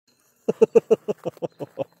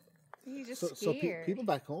He's just So scared. people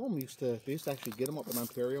back home used to actually get them up in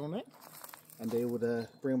Ontario net, and they would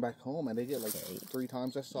bring them back home, and they get like 3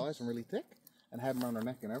 times that size and really thick, and have them around their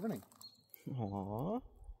neck and everything. Aww.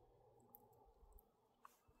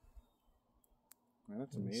 Man,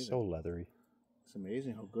 that's amazing. He's so leathery. It's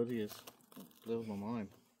amazing how good he is. It blows my mind.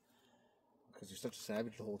 Because you're such a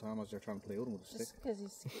savage the whole time as they're trying to play with him with a stick. Just because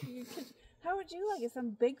he's scared. How would you like it?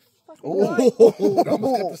 Some big fucking Oh, guy.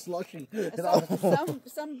 almost got the slushy.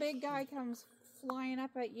 Some big guy comes flying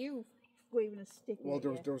up at you, waving a stick Well,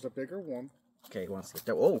 at there was a bigger one. Okay, he wants to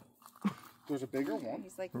get oh. There's a bigger one.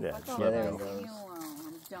 He's like, Yeah, fuck off, there guys, it leave me goes. alone.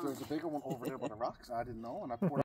 I'm done. There's a bigger one over there by the rocks. I didn't know, and I poured